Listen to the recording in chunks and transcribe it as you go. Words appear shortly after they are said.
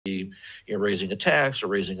raising a tax or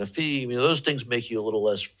raising a fee. Those things make you a little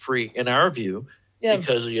less free, in our view,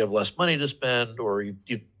 because you have less money to spend, or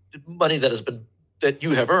money that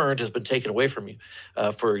you have earned has been taken away from you.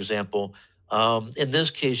 For example, in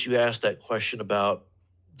this case, you asked that question about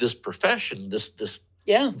this profession, this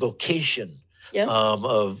vocation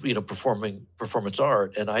of performance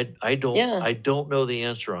art, and I don't know the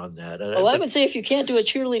answer on that. Well, I would say if you can't do a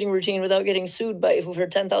cheerleading routine without getting sued for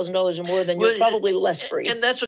 $10,000 or more, then you're probably less free. And that's